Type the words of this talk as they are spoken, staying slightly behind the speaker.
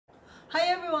Hi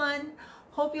everyone!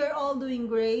 Hope you're all doing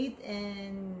great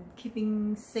and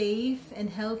keeping safe and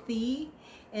healthy,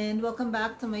 and welcome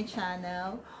back to my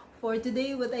channel. For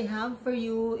today, what I have for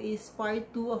you is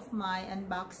part 2 of my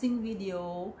unboxing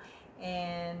video,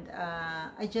 and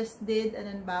I just did an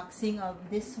unboxing of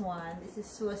this one.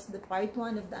 Was the part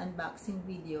 1 of the unboxing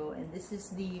video, and this is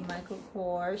the Michael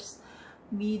Kors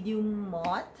medium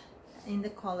moth in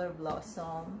the color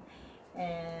Blossom,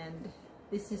 and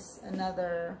this is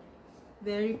another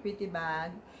very pretty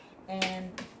bag. And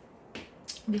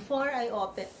before I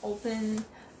open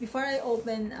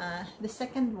the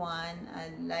second one,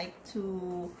 I'd like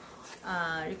to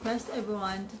request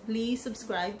everyone to please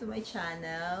subscribe to my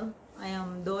channel. I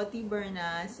am Dottie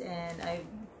Bernas, and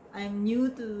I'm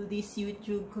new to this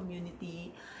YouTube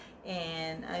community,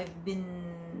 and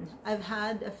I've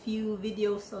had a few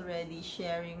videos already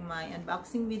sharing my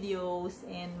unboxing videos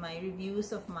and my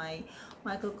reviews of my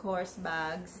Michael Kors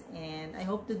bags, and I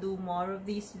hope to do more of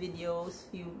these videos,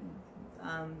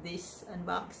 this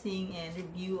unboxing and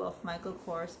review of Michael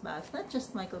Kors bags, not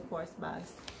just Michael Kors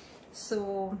bags.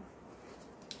 So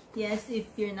yes, if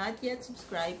you're not yet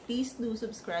subscribed, please do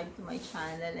subscribe to my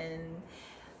channel, and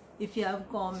if you have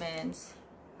comments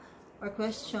or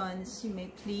questions, you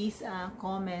may please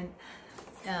comment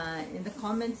in the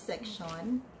comment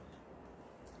section.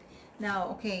 Now,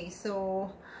 okay,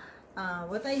 so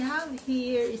what I have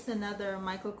here is another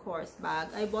Michael Kors bag.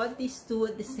 I bought these two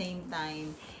at the same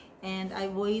time, and I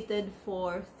waited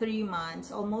for 3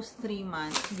 months, almost 3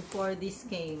 months before this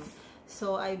came.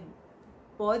 So I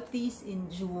bought these in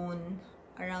June,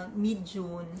 around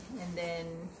mid-June, and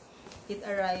then it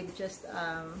arrived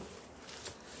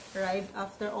arrived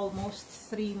after almost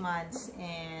 3 months.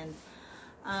 And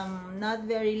I'm not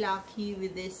very lucky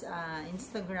with this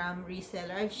Instagram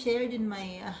reseller. I've shared in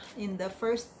my in the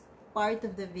first part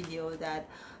of the video that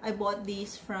I bought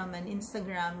these from an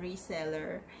Instagram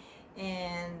reseller,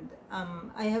 and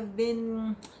I have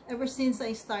been, ever since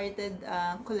I started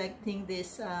collecting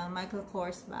these Michael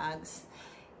Kors bags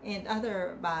and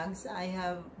other bags, I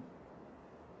have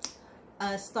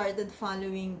started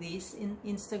following these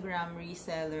Instagram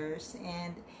resellers,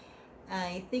 and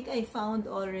I think I found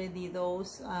already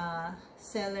those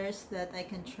sellers that I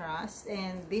can trust.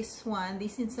 And this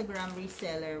Instagram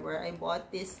reseller where I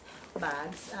bought these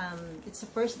bags, it's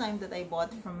the first time that I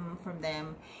bought from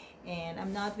them, and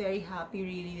I'm not very happy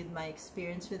really with my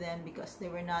experience with them, because they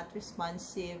were not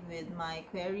responsive with my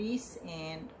queries,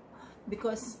 and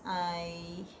because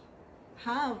I've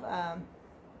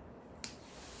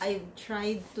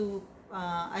tried to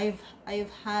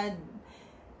I've had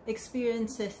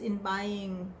experiences in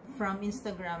buying from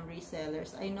Instagram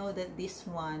resellers. I know that this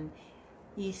one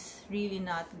is really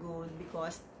not good,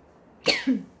 because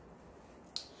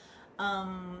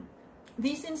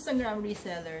these Instagram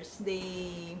resellers,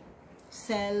 they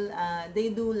sell they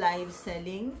do live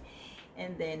selling,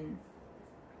 and then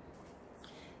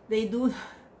they do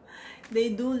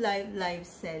live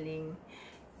selling,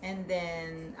 and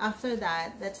then after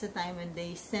that, that's the time when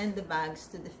they send the bags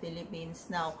to the Philippines.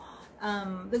 Now,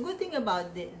 the good thing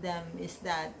about them is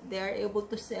that they are able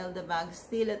to sell the bags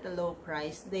still at a low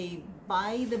price. They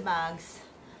buy the bags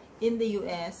in the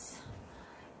US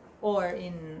or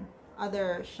in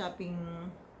other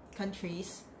shopping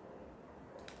countries,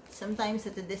 sometimes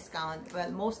at a discount.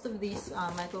 Well, most of these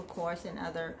Michael Kors and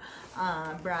other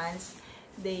brands,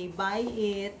 they buy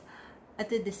it at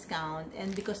a discount,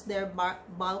 and because they're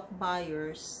bulk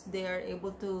buyers, they are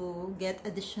able to get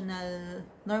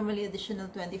normally additional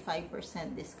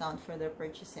 25% discount for their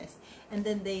purchases, and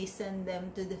then they send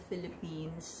them to the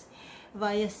Philippines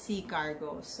via sea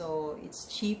cargo, so it's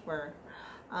cheaper.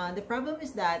 The problem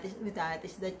is that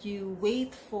you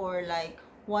wait for like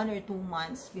 1 or 2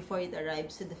 months before it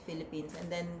arrives to the Philippines,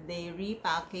 and then they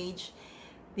repackage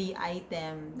the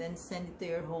item, then send it to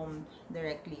your home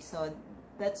directly. So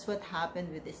that's what happened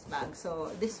with this bag.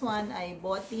 So this one, I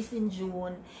bought this in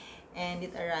June, and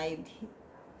it arrived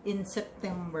in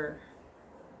September.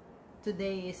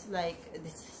 Today is like the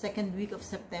second week of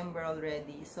September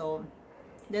already, so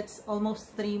that's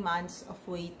almost 3 months of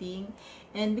waiting.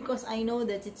 And because I know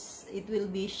that it will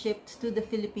be shipped to the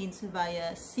Philippines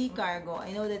via sea cargo,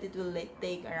 I know that it will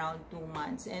take around 2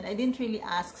 months, and I didn't really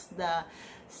ask the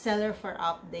seller for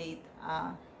update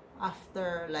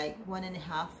after like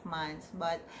 1.5 months,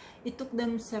 but it took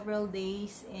them several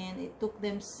days, and it took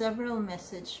them several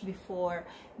messages before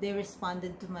they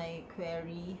responded to my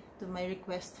query, to my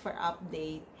request for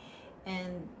update,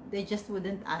 and they just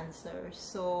wouldn't answer.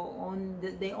 So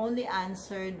they only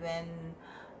answered when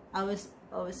I was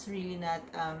really not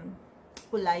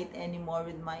polite anymore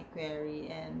with my query,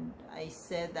 and I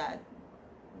said that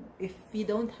if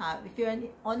you're an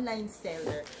online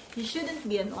seller, you shouldn't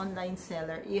be an online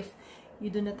seller if you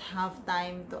do not have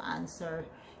time to answer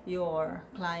your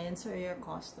clients or your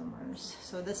customers.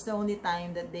 So that's the only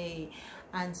time that they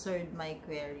answered my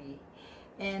query.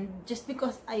 And just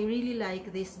because I really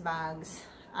like these bags,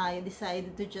 I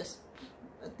decided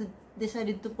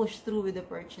to push through with the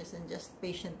purchase and just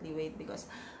patiently wait, because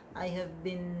I have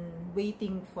been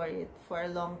waiting for it for a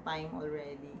long time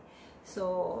already.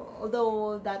 So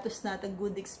although that was not a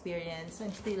good experience,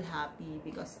 I'm still happy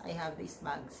because I have these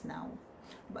bags now.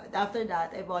 But after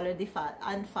that, I've already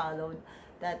unfollowed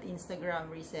that Instagram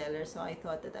reseller, so I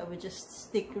thought that I would just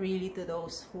stick really to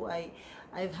those who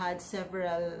I've had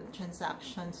several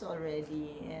transactions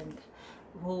already and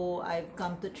who I've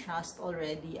come to trust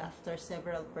already after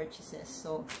several purchases.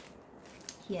 So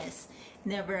yes,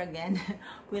 never again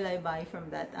will I buy from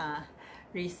that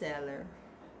reseller.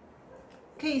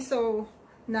 Okay, so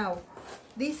now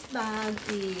this bag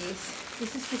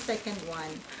this is the second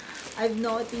one. I've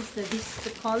noticed that the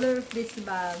color of this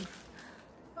bag,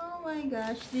 oh my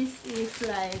gosh, this is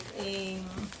like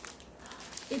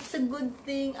it's a good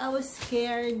thing. I was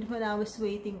scared when I was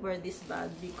waiting for this bag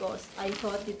because I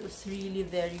thought it was really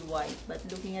very white, but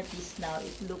looking at this now,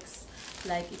 it looks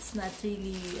like it's not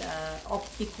really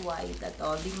optic white at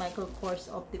all. The Michael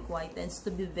Kors optic white tends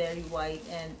to be very white,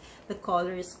 and the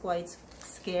color is quite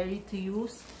scary to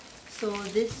use. So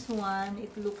this one,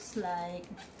 it looks like,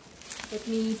 let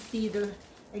me see the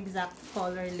exact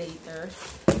color later.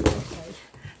 Okay,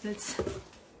 let's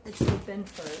open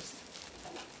first.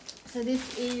 So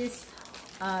this is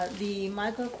the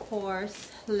Michael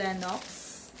Kors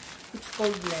Lenox. It's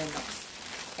called Lenox.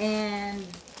 And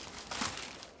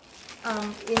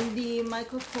in the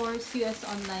Michael Kors US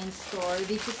online store,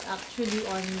 this is actually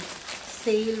on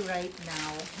sale right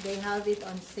now. They have it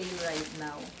on sale right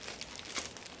now.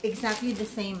 Exactly the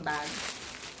same bag.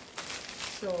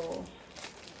 So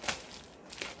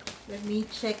let me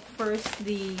check first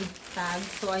the tag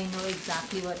so I know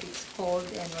exactly what it's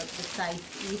called and what the size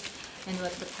is and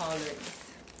what the color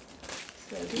is.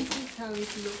 So this is how it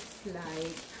looks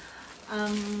like.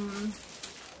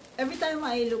 Every time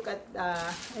I look at,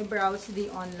 I browse the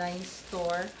online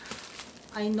store,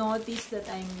 I notice that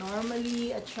I'm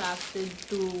normally attracted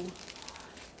to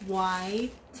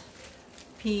white,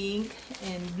 pink,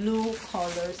 and blue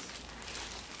colors,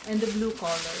 and the blue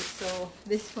color. So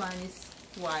this one is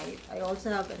white. I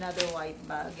also have another white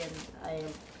bag, and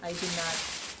I do not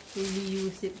really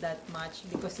use it that much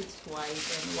because it's white,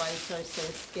 and whites are so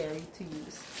scary to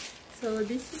use. So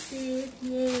this is it.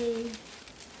 Yay!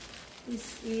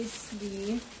 This is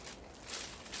the,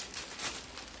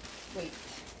 wait,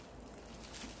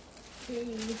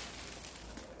 okay,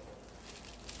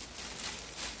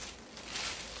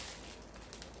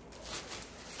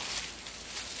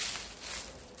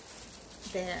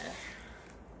 there.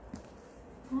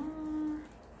 Oh,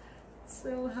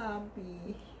 so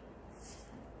happy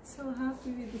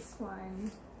with this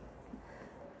one.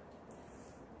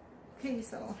 Okay,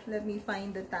 so let me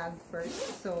find the tag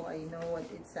first so I know what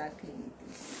exactly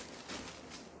it is.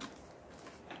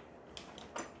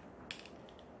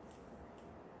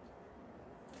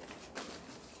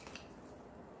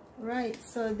 Right,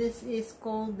 so this is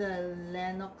called the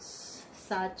Lenox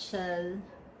satchel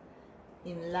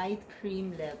in light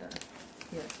cream leather.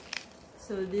 Here.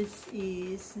 So this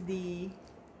is the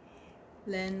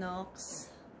Lenox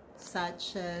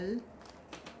satchel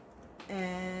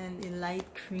and in light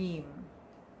cream.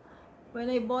 When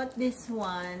I bought this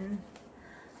one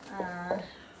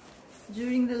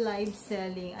during the live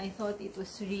selling, I thought it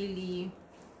was really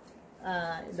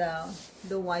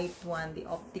the white one, the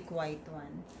optic white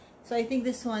one. So I think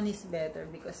this one is better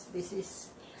because this is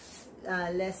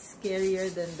less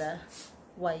scarier than the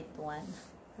white one,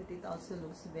 but it also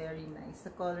looks very nice. The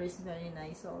color is very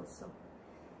nice also.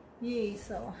 Yay!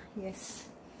 So yes,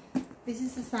 this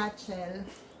is a satchel.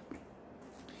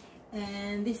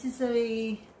 And this is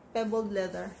a pebbled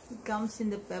leather. It comes in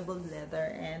the pebbled leather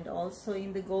and also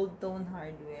in the gold tone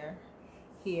hardware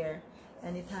here.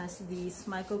 And it has this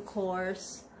Michael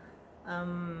Kors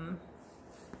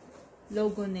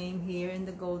logo name here in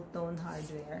the gold tone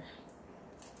hardware.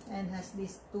 And has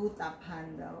these two top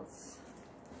handles.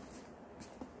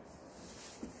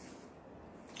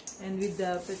 And with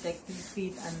the protective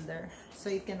feet under. So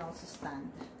it can also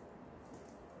stand.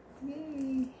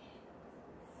 Yay!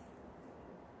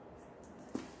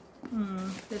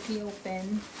 Let me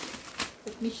open.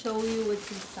 Let me show you what's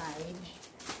inside.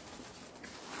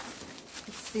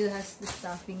 It still has the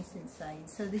stuffings inside.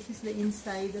 So this is the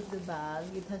inside of the bag.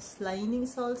 It has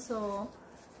linings also,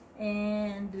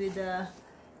 and with a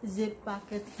zip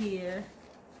pocket here.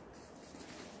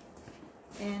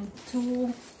 and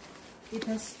two, it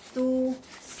has two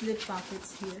slip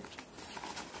pockets here.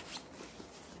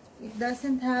 It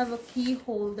doesn't have a key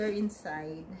holder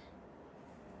inside,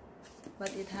 but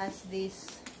it has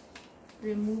this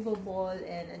removable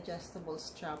and adjustable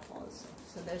strap also.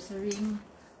 So there's a ring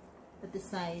at the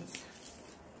sides,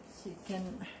 so you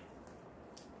can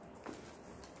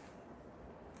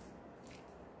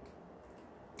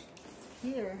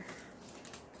here.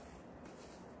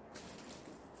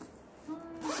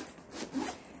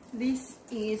 This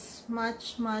is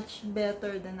much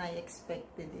better than I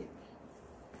expected it.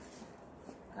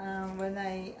 When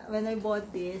I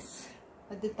bought this,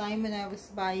 at the time when I was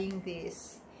buying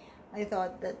this, I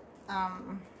thought that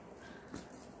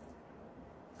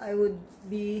I would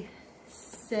be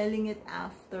selling it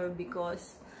after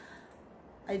because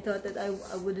I thought that I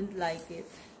wouldn't like it.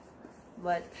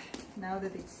 But now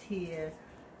that it's here,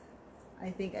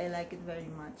 I think I like it very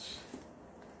much.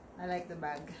 I like the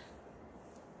bag.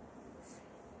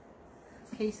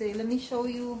 Okay, so let me show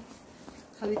you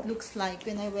how it looks like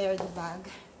when I wear the bag.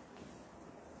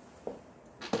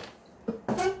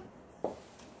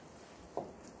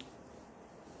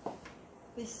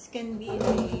 This can be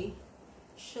a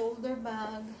shoulder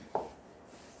bag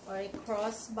or a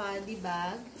crossbody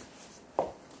bag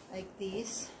like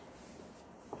this,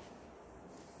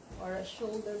 or a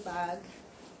shoulder bag.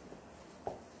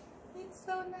 It's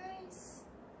so nice.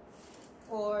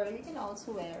 Or you can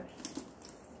also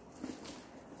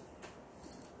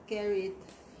carry it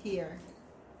here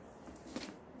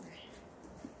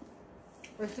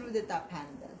or through the top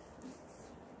handle.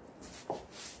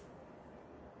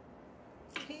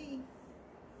 Okay.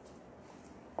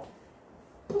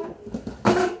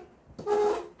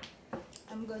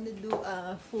 I'm gonna do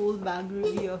a full bag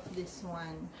review of this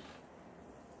one,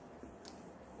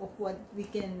 of what we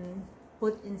can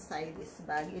put inside this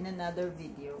bag in another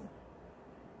video.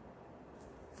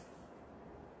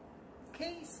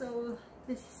 Okay, so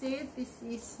this is it. This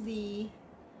is the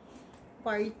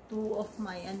part 2 of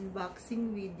my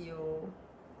unboxing video.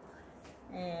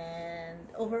 And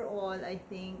overall, I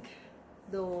think,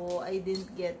 though I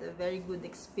didn't get a very good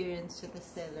experience with the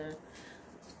seller,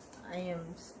 I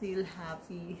am still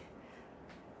happy,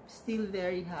 still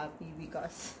very happy,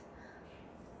 because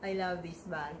I love this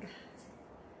bag.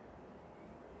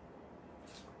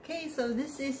 Okay, so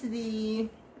this is the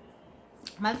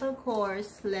Michael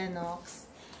Kors Lenox,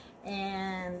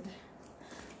 and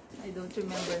I don't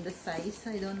remember the size.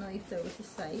 I don't know if there was a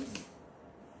size.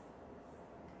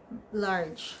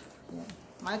 Large. Yeah.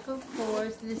 Michael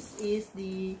Kors. This is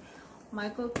the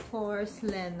Michael Kors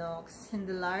Lenox in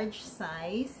the large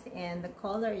size, and the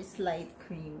color is light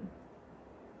cream.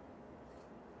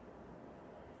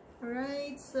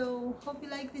 Alright, so hope you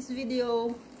like this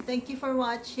video. Thank you for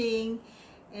watching,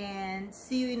 and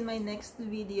see you in my next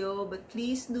video. But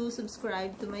please do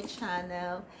subscribe to my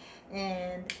channel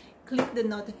and click the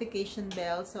notification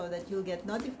bell so that you'll get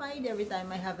notified every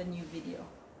time I have a new video.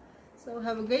 So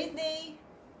have a great day.